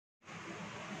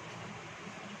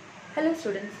Hello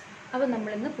students, അപ്പോൾ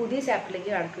നമ്മൾ ഇന്ന് പുതിയ ചാപ്റ്ററിലേക്ക്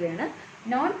കടക്കുകയാണ്.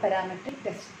 Non parametric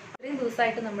test. ഇത്രയും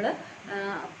ദിവസമായിട്ട് നമ്മൾ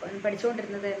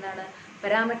പഠിച്ചുകൊണ്ടിരുന്നത് എന്താണ്?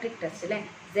 പാരാമെട്രിക് ടെസ്റ്റ് അല്ലേ?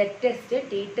 Z test,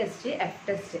 T test, F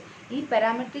test. ഈ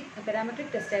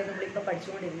പാരാമെട്രിക് ടെസ്റ്റായിരുന്നു നമ്മളിപ്പോൾ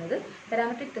പഠിച്ചുകൊണ്ടിരുന്നത്.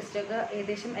 പാരാമെട്രിക് ടെസ്റ്റൊക്കെ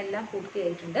ഏകദേശം എല്ലാം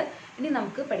പൂർത്തിയായിട്ടുണ്ട്. ഇനി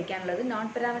നമുക്ക് പഠിക്കാനുള്ളത് നോൺ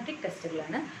പാരാമെട്രിക്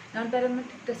ടെസ്റ്റുകളാണ്. നോൺ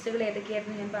പാരാമെട്രിക് ടെസ്റ്റുകൾ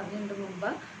ഏതൊക്കെയായിരുന്നു ഞാൻ പറഞ്ഞതിന്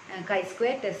മുമ്പ്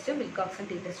chi-square ടെസ്റ്റും വിൽകോക്സൺ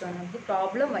T ടെസ്റ്റുമാണ് നമുക്ക്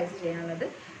പ്രോബ്ലം വൈസ് ചെയ്യാനുള്ളത്.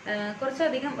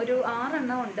 കുറച്ചധികം ഒരു 6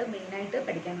 എണ്ണം ഉണ്ട് മെയിനായിട്ട്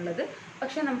പഠിക്കാനുള്ളത്.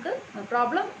 പക്ഷേ നമുക്ക്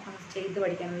പ്രോബ്ലം ചെയ്ത്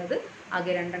പഠിക്കാനുള്ളത്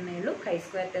ആകെ 2 എണ്ണമേ ഉള്ളൂ,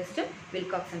 chi-square ടെസ്റ്റും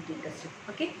വിൽകോക്സൺ T ടെസ്റ്റും.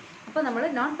 ഓക്കെ, അപ്പോൾ നമ്മൾ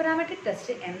നോൺ പാരാമെട്രിക്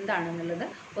ടെസ്റ്റ് എന്താണെന്നുള്ളത്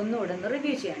ഒന്നുകൂടെ ഒന്ന്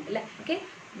റിവ്യൂ ചെയ്യാനുണ്ട് അല്ലേ? Okay,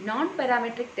 non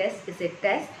parametric test is A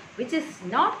test which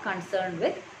is not concern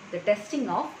with the testing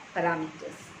of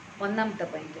parameters. ഒന്നാമത്തെ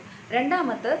പോയിന്റ്.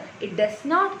 രണ്ടാമത്തെ, it does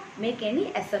not make any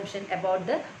assumption about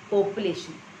the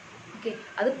population. Okay,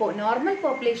 അത് normal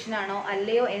population ആണോ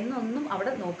അല്ലയോ എന്നൊന്നും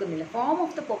അവിടെ നോക്കുന്നില്ല. ഫോം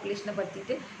ഓഫ് ദ പോപ്പുലേഷനെ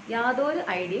പറ്റിയിട്ട് യാതൊരു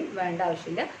ഐഡിയയും വേണ്ട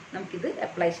ആവശ്യമില്ല, നമുക്കിത്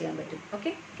അപ്ലൈ ചെയ്യാൻ പറ്റും.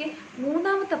 ഓക്കെ.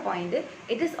 മൂന്നാമത്തെ point,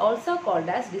 it is also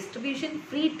called as distribution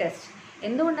free test.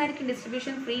 എന്തുകൊണ്ടായിരിക്കും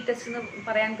ഡിസ്ട്രിബ്യൂഷൻ ഫ്രീ ടെസ്റ്റ് എന്ന്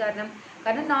പറയാൻ കാരണം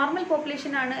നോർമൽ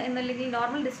പോപ്പുലേഷൻ ആണ് എന്നല്ലെങ്കിൽ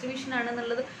നോർമൽ ഡിസ്ട്രിബ്യൂഷൻ ആണ്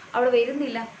എന്നുള്ളത് അവിടെ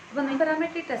വരുന്നില്ല. അപ്പോൾ നോൺ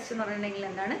പാരാമെട്രിക് ടെസ്റ്റ് എന്ന് പറയുന്നുണ്ടെങ്കിൽ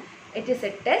എന്താണ്? It is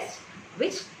A test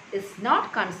which is not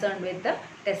concerned with the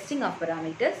testing of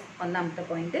parameters. ഒന്നാമത്തെ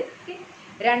പോയിന്റ്.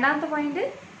 രണ്ടാമത്തെ point,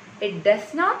 it does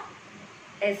not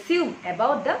assume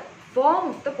about the form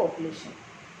of the population.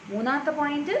 മൂന്നാമത്തെ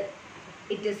point,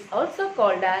 it is also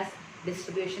called as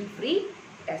distribution free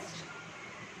test.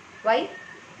 Why?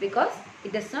 Because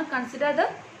it does not consider the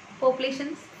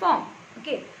population's form.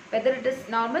 Okay, whether it is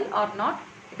normal or not,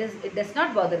 it does not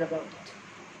bother about it.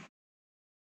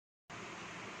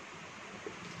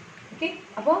 Okay,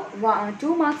 അപ്പോൾ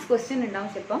 2 marks question ഉണ്ടാവും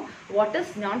ചിലപ്പം. What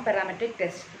is known parametric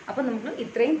test? അപ്പോൾ നമുക്ക്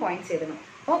ഇത്രയും points എഴുതണം.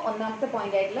 അപ്പോൾ ഒന്നാമത്തെ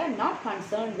point ആയിട്ടുള്ള not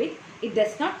concern with, it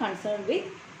does not concern with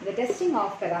the testing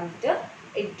of parameter,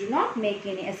 it do not make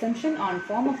any assumption on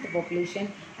form of the population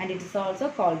and it is also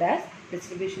called as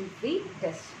distribution free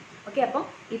test. Okay, അപ്പം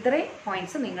ഇത്രയും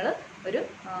points നിങ്ങൾ ഒരു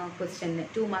question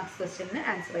 2 marks question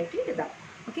answer ആയിട്ട് എഴുതാം.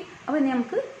 Okay, അപ്പോൾ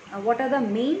നമുക്ക് what are the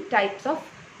main types of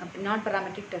non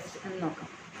parametric test എന്ന് നോക്കാം.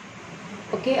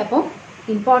 ഓക്കെ, അപ്പോൾ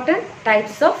important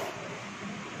types of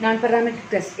non parametric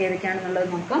test ഏതൊക്കെയാണെന്നുള്ളത്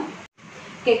നോക്കാം.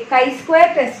 ഓക്കെ, chi-square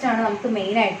ടെസ്റ്റ് ആണ് നമുക്ക്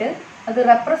മെയിനായിട്ട്. അത്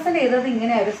റെപ്രസെൻ്റ് ചെയ്തത്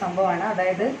ഇങ്ങനെ ഒരു സംഭവമാണ്.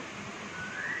 അതായത്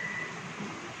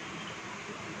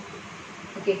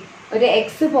ഓക്കെ, ഒരു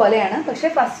എക്സ് പോലെയാണ്, പക്ഷെ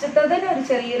ഫസ്റ്റത്തതിന് ഒരു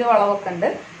ചെറിയൊരു വളവൊക്കെ ഉണ്ട്.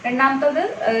 രണ്ടാമത്തത്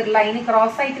ലൈന്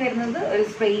ക്രോസ് ആയിട്ട് വരുന്നത് ഒരു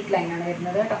സ്ട്രെയിറ്റ് ലൈനാണ്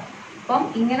വരുന്നത് കേട്ടോ. അപ്പം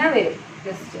ഇങ്ങനെ വരും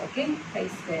just. Okay,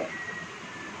 chi-square.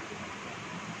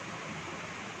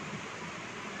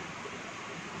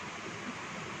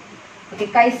 Okay,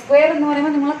 chi-square എന്ന്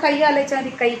പറയുമ്പോൾ നിങ്ങൾ കൈ ആലോചിച്ചാൽ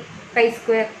മതി,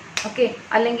 chi-square. ഓക്കെ,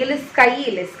 അല്ലെങ്കിൽ സ്കൈ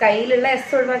ഇല്ലേ, സ്കൈയിലുള്ള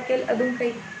എസ് ഒഴിവാക്കിയാൽ അതും കൈ.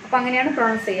 അപ്പം അങ്ങനെയാണ്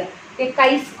പ്രൊണൗൺസ് ചെയ്യുക. ഓക്കെ,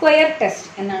 chi-square ടെസ്റ്റ്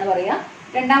എന്നാണ് പറയുക.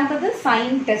 രണ്ടാമത്തത്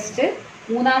സൈൻ ടെസ്റ്റ്.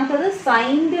 മൂന്നാമത്തത്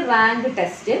signed rank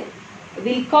test.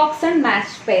 Wilcoxon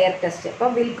match pair test.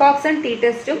 അപ്പം വിൽകോക്സൺ T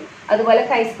ടെസ്റ്റും അതുപോലെ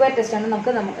chi-square ടെസ്റ്റാണ്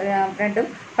നമുക്ക് രണ്ടും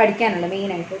പഠിക്കാനുള്ളത്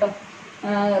മെയിനായിട്ട് കേട്ടോ.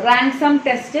 Ransom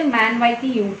test, man വൈറ്റി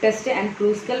U test and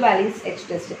Kruskal valleys H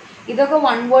test. ഇതൊക്കെ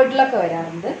 1 വേർഡിലൊക്കെ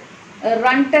വരാറുണ്ട്.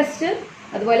 റൺ ടെസ്റ്റ്,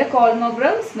 അതുപോലെ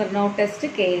കോൾമോഗ്രവ്, സ്മിർനോ ടെസ്റ്റ്,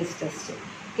 KS ടെസ്റ്റ്.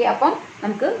 ഓക്കെ, അപ്പം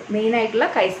നമുക്ക് മെയിനായിട്ടുള്ള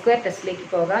chi-square ടെസ്റ്റിലേക്ക്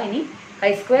പോകാം. ഇനി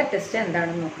chi-square ടെസ്റ്റ്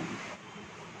എന്താണെന്ന് നോക്കാം.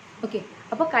 ഓക്കെ,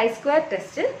 അപ്പോൾ chi-square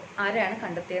ടെസ്റ്റ് ആരാണ്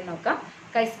കണ്ടെത്തിയതെന്ന് നോക്കാം.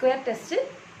 chi-square ടെസ്റ്റ്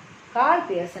കാൾ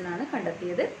പിയേഴ്സൺ ആണ്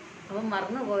കണ്ടെത്തിയത്. അപ്പം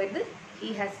മറന്നുപോയത്,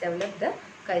 he has developed the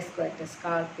chi-square test,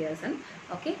 call Pearson.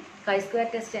 Okay, chi-square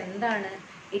test എന്താണ്?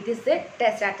 It is A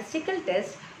statistical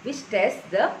test which tests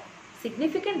the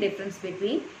significant difference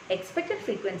between expected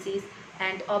frequencies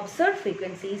and observed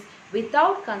frequencies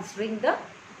without considering the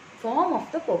form of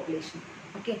the population.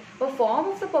 Okay, അപ്പോൾ form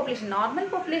of the population normal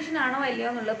population ആണോ അല്ലയോ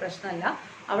എന്നുള്ള പ്രശ്നമല്ല.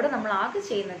 അവിടെ നമ്മൾ ആകെ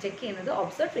check ചെയ്യുന്നത്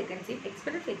observe ഫ്രീക്വൻസിയും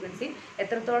എക്സ്പെക്റ്റഡ് ഫ്രീക്വൻസിയും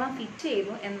എത്രത്തോളം ഫിറ്റ്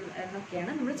ചെയ്യുന്നു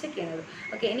എന്നൊക്കെയാണ് നമ്മൾ ചെക്ക് ചെയ്യുന്നത്.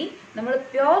 ഓക്കെ, ഇനി നമ്മൾ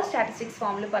പ്യോർ സ്റ്റാറ്റിസ്റ്റിക്സ്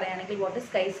ഫോമിൽ പറയുകയാണെങ്കിൽ വാട്ട്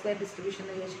ഇസ് chi-square ഡിസ്ട്രിബ്യൂഷൻ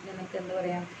എന്ന് ചോദിച്ചിട്ടുണ്ടെങ്കിൽ നമുക്ക് എന്ത്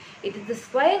പറയാം? It is the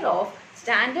square of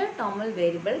standard normal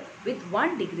variable with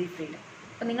 1 degree freedom.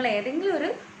 അപ്പോൾ നിങ്ങൾ ഏതെങ്കിലും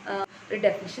ഒരു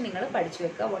ഡെഫിനിഷൻ നിങ്ങൾ പഠിച്ചു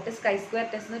വെക്കുക. വാട്ട് ഇസ് chi-square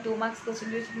ടെസ്റ്റ് എന്ന് 2 മാർക്സ് ക്വസ്റ്റ്യൻ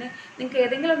ചോദിച്ചിട്ടുണ്ടെങ്കിൽ നിങ്ങൾക്ക്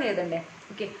ഏതെങ്കിലും ഒന്ന് എഴുതണ്ടേ?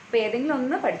 ഓക്കെ, അപ്പോൾ ഏതെങ്കിലും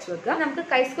ഒന്ന് പഠിച്ചു വെക്കുക. നമുക്ക്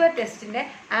chi-square ടെസ്റ്റിൻ്റെ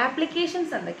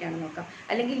ആപ്ലിക്കേഷൻസ് എന്തൊക്കെയാണെന്ന് നോക്കാം,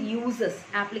 അല്ലെങ്കിൽ യൂസസ്.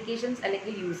 ആപ്ലിക്കേഷൻസ്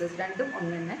അല്ലെങ്കിൽ യൂസസ് രണ്ടും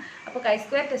ഒന്ന് തന്നെ. അപ്പോൾ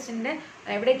chi-square ടെസ്റ്റിൻ്റെ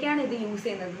എവിടേക്കാണ് ഇത് യൂസ്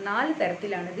ചെയ്യുന്നത്? 4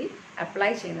 തരത്തിലാണ് ഇത്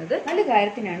അപ്ലൈ ചെയ്യുന്നത്. 4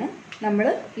 കാര്യത്തിനാണ് നമ്മൾ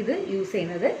ഇത് യൂസ്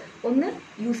ചെയ്യുന്നത്. ഒന്ന്,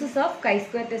 യൂസസ് ഓഫ്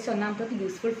chi-square ടെസ്റ്റ്. ഒന്നാമത്തത്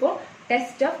useful for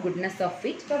test of goodness of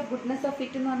fit. Goodness of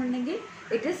fit എന്ന് പറഞ്ഞിട്ടുണ്ടെങ്കിൽ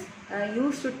it is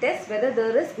used to test whether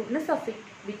there is goodness of fit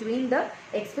between the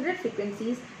expected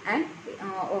frequencies and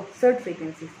observed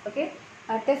frequencies. Okay,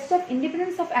 Test of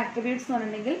independence of attributes എന്ന്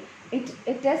പറഞ്ഞിട്ടുണ്ടെങ്കിൽ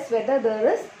it tests whether there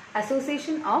is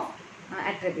association of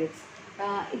attributes.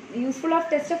 Useful of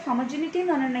test of homogeneity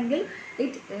എന്ന് പറഞ്ഞിട്ടുണ്ടെങ്കിൽ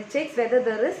it checks whether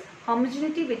there is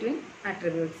homogeneity between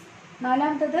attributes.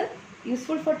 നാലാമത്തത്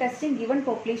useful for testing given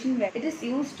population. It is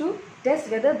used to test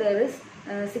whether there is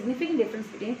significant difference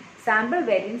between sample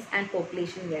variance and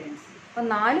population variance. അപ്പോൾ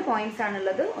 4 points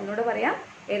ആണുള്ളത്. ഒന്നുകൂടെ പറയാം,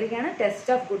 ഏതൊക്കെയാണ്?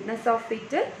 Test of goodness of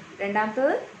fit,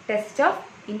 രണ്ടാമത്തത് test of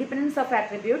independence of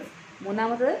attributes,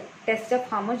 മൂന്നാമത്തത് test of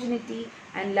homogeneity,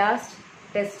 and last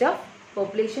test of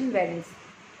population variance.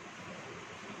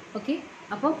 Okay,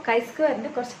 അപ്പം കൈ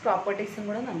സ്ക്വയറിൻ്റെ കുറച്ച് പ്രോപ്പർട്ടീസും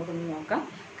കൂടെ നമുക്കൊന്ന് നോക്കാം.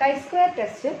 Chi square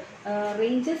test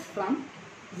ranges from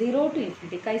 0 to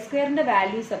infinity. കൈ സ്ക്വയറിൻ്റെ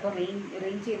വാല്യൂസ് അപ്പോൾ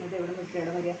റേഞ്ച് ചെയ്യുന്നത് എവിടെ നോക്കി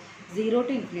എവിടെ വരിക? 0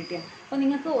 to infinity ആണ്. അപ്പോൾ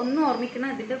നിങ്ങൾക്ക് ഒന്നും ഓർമ്മിക്കണം,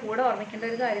 ഇതിൻ്റെ കൂടെ ഓർമ്മിക്കേണ്ട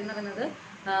ഒരു കാര്യം എന്ന് പറയുന്നത്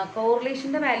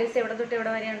കോറിലേഷൻ്റെ വാല്യൂസ് എവിടെ തൊട്ട്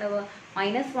എവിടെ വരെ ഉണ്ടാവുക?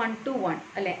 -1 to 1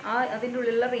 അല്ലേ? അതിൻ്റെ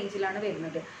ഉള്ളിലുള്ള റേഞ്ചിലാണ്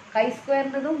വരുന്നത്. കൈ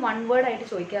സ്ക്വയറിൻ്റെതും 1 വേർഡ് ആയിട്ട്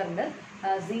ചോദിക്കാറുണ്ട്,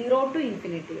 0 to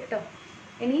infinity കേട്ടോ.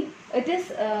 ഇനി it is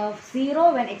 0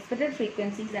 when expected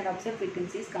frequencies and observe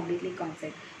frequencies completely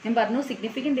കോൺസൈഡ്. ഞാൻ പറഞ്ഞു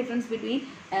സിഗ്നിഫിക്കൻറ്റ് ഡിഫറൻസ് ബിറ്റ്വീൻ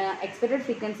എക്സ്പെക്റ്റഡ്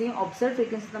ഫ്രീക്വൻസിയും ഒബ്സർവ്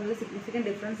ഫ്രീക്വൻസിയും തമ്മിൽ സിഗ്നിഫിക്കൻറ്റ്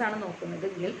ഡിഫറൻസ് ആണ്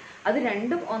നോക്കുന്നതെങ്കിൽ അത്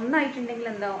രണ്ടും ഒന്നായിട്ടുണ്ടെങ്കിൽ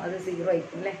എന്താവും? അത് 0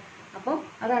 ആയിരിക്കും അല്ലേ? അപ്പോൾ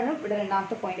അതാണ് ഇവിടെ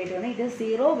രണ്ടാമത്തെ പോയിന്റ് ആയിട്ട് വരുന്നത്. ഇത്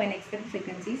 0 when expected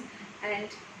frequencies and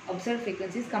observe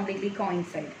frequencies completely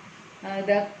coincide.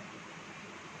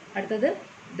 അടുത്തത്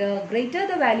the greater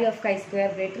the value of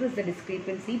chi-square, greater is the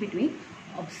discrepancy between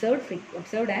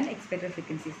observed and expected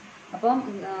frequencies. അപ്പം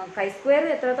കൈ സ്ക്വയർ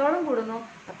എത്രത്തോളം കൂടുന്നു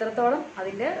അത്രത്തോളം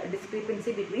അതിൻ്റെ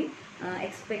discrepancy between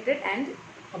expected and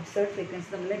observed frequency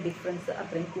തമ്മിലുള്ള difference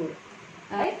അത്രയും കൂടും.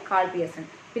 Call Pearson.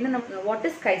 പിന്നെ നമുക്ക് what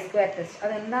is chi square test,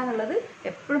 അതെന്താണെന്നുള്ളത്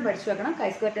എപ്പോഴും പഠിച്ചു വെക്കണം. Chi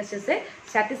square test is A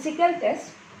statistical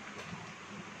test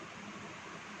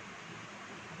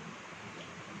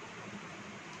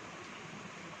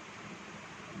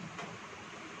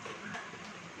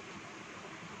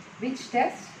which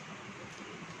tests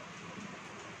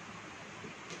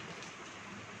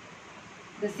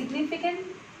the significant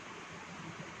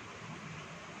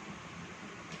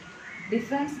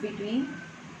difference between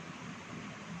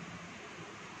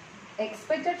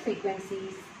expected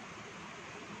frequencies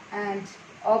and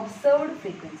observed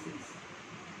frequencies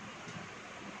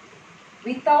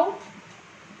without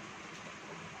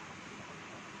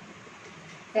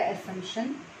the assumption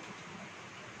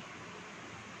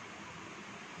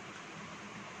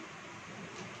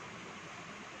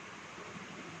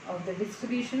of the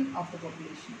distribution of the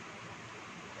population.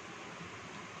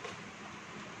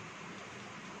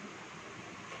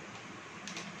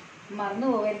 മറന്നു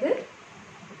പോകരുത്.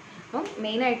 അപ്പം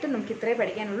മെയിനായിട്ട് നമുക്ക് ഇത്രേ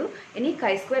പഠിക്കാനുള്ളൂ. ഇനി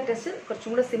കൈ സ്ക്വയർ ടെസ്റ്റ്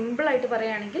കുറച്ചും കൂടെ സിമ്പിളായിട്ട്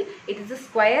പറയുകയാണെങ്കിൽ it is A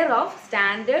square of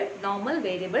standard normal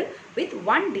variable with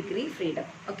 1 degree freedom.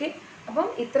 Okay, അപ്പം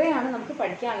ഇത്രയാണ് നമുക്ക്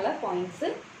പഠിക്കാനുള്ള പോയിന്റ്സ്.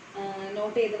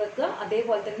 നോട്ട് ചെയ്ത് വെക്കുക,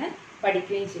 അതേപോലെ തന്നെ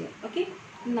പഠിക്കുകയും ചെയ്യാം. ഓക്കെ,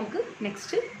 നമുക്ക്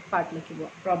നെക്സ്റ്റ് പാർട്ടിലേക്ക്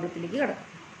പോവാം, പ്രോബ്ലത്തിലേക്ക് കിടക്കാം.